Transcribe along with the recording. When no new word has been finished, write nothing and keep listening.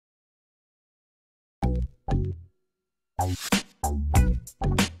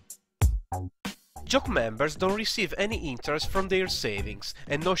JAK members don't receive any interest from their savings,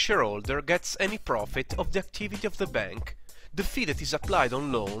 and no shareholder gets any profit of the activity of the bank. The fee that is applied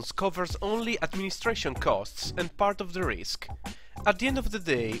on loans covers only administration costs and part of the risk. At the end of the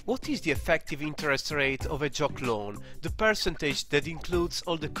day, what is the effective interest rate of a JAK loan, the percentage that includes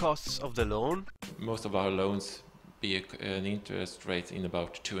all the costs of the loan? Most of our loans be an interest rate in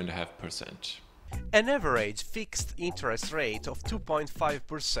about 2.5%. An average fixed interest rate of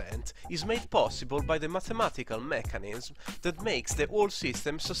 2.5% is made possible by the mathematical mechanism that makes the whole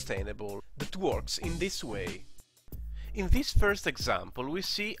system sustainable, that works in this way. In this first example, we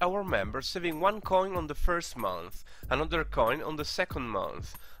see our member saving one coin on the first month, another coin on the second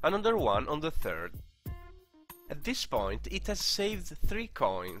month, another one on the third. At this point, it has saved 3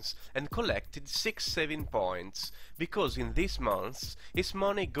 coins and collected 6 saving points, because in these months his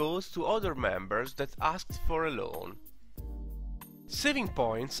money goes to other members that asked for a loan. Saving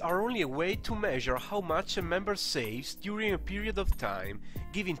points are only a way to measure how much a member saves during a period of time,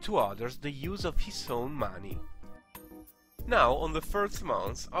 giving to others the use of his own money. Now, on the first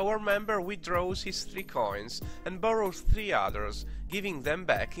month, our member withdraws his 3 coins and borrows 3 others, giving them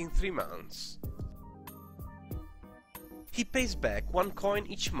back in 3 months. He pays back 1 coin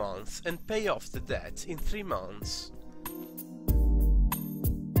each month and pays off the debt in 3 months.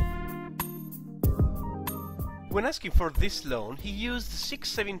 When asking for this loan, he used 6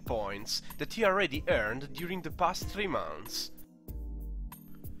 saving points that he already earned during the past 3 months.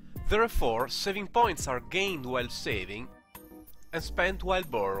 Therefore, saving points are gained while saving and spent while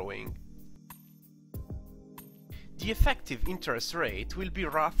borrowing. The effective interest rate will be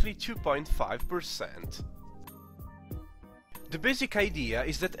roughly 2.5%. The basic idea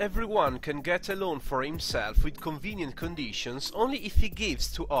is that everyone can get a loan for himself with convenient conditions only if he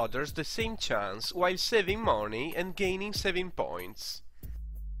gives to others the same chance while saving money and gaining saving points.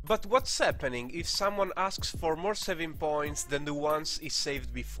 But what's happening if someone asks for more saving points than the ones he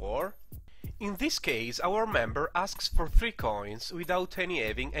saved before? In this case, our member asks for 3 coins without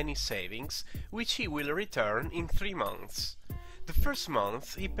having any savings, which he will return in 3 months. The first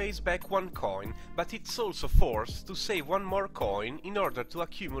month he pays back 1 coin, but it's also forced to save 1 more coin in order to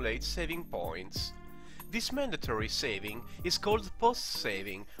accumulate saving points. This mandatory saving is called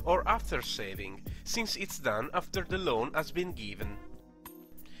post-saving or after-saving, since it's done after the loan has been given.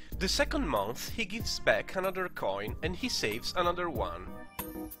 The second month he gives back another coin and he saves another 1.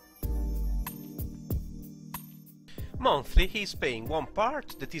 Monthly he is paying 1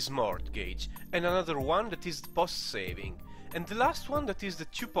 part that is mortgage and another one that is post-saving, and the last one that is the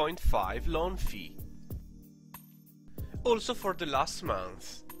 2.5 loan fee. Also for the last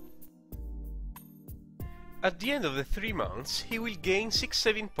month. At the end of the 3 months he will gain 6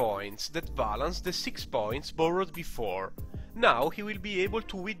 saving points that balance the 6 points borrowed before. Now he will be able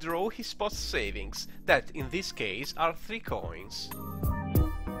to withdraw his post savings, that in this case are 3 coins.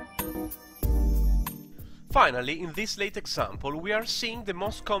 Finally, in this late example we are seeing the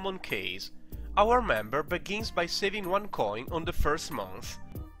most common case. Our member begins by saving 1 coin on the first month.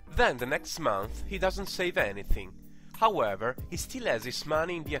 Then the next month he doesn't save anything. However, he still has his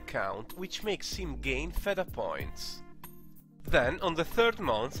money in the account, which makes him gain faedah points. Then on the third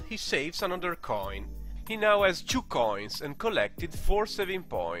month he saves another coin. He now has 2 coins and collected 4 saving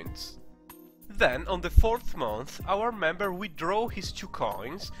points. Then on the fourth month our member withdraws his 2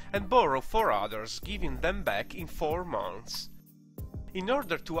 coins and borrows 4 others, giving them back in 4 months. In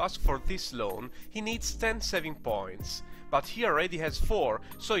order to ask for this loan, he needs 10 saving points, but he already has 4,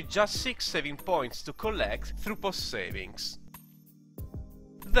 so it's just 6 saving points to collect through post-savings.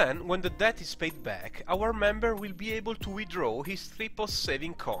 Then, when the debt is paid back, our member will be able to withdraw his 3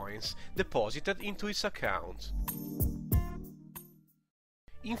 post-saving coins deposited into his account.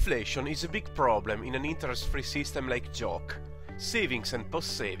 Inflation is a big problem in an interest-free system like JAK. Savings and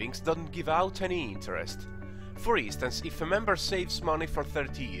post-savings don't give out any interest. For instance, if a member saves money for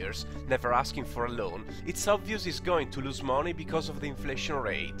 30 years, never asking for a loan, it's obvious he's going to lose money because of the inflation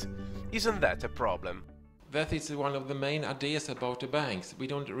rate. Isn't that a problem? That is one of the main ideas about the banks. We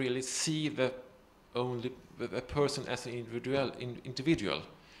don't really see the person as an individual.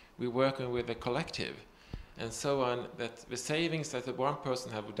 We're working with a collective. And so on, that the savings that the one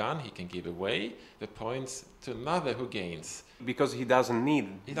person have done, he can give away the points to another who gains. Because he doesn't need.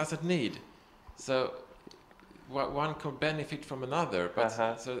 He doesn't need. So one can benefit from another, but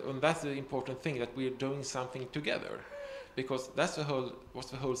and that's the important thing, that we're doing something together, because that's what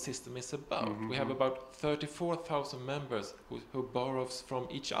the whole system is about. Mm-hmm. We have about 34,000 members who borrows from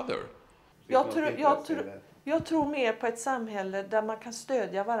each other. Jag tror mer på ett samhälle där man kan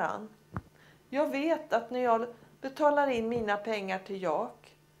stödja varann. Jag vet att när jag betalar in mina pengar till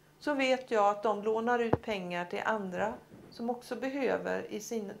JAK så vet jag att de lånar ut pengar till andra som också behöver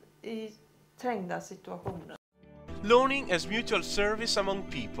i trängda situationer. Loaning as mutual service among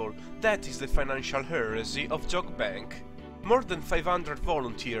people, that is the financial heresy of JAK Bank. More than 500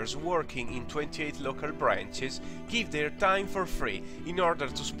 volunteers working in 28 local branches give their time for free in order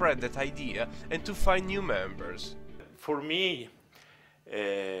to spread that idea and to find new members. For me,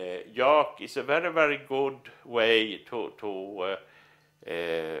 JAK is a very, very good way to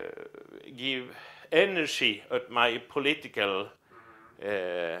give energy at my political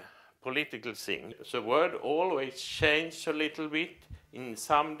thing. The world always changes a little bit in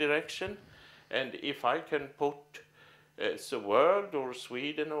some direction, and if I can put the world or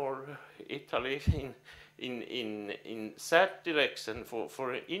Sweden or Italy in that direction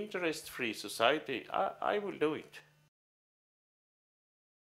for an interest-free society, I will do it.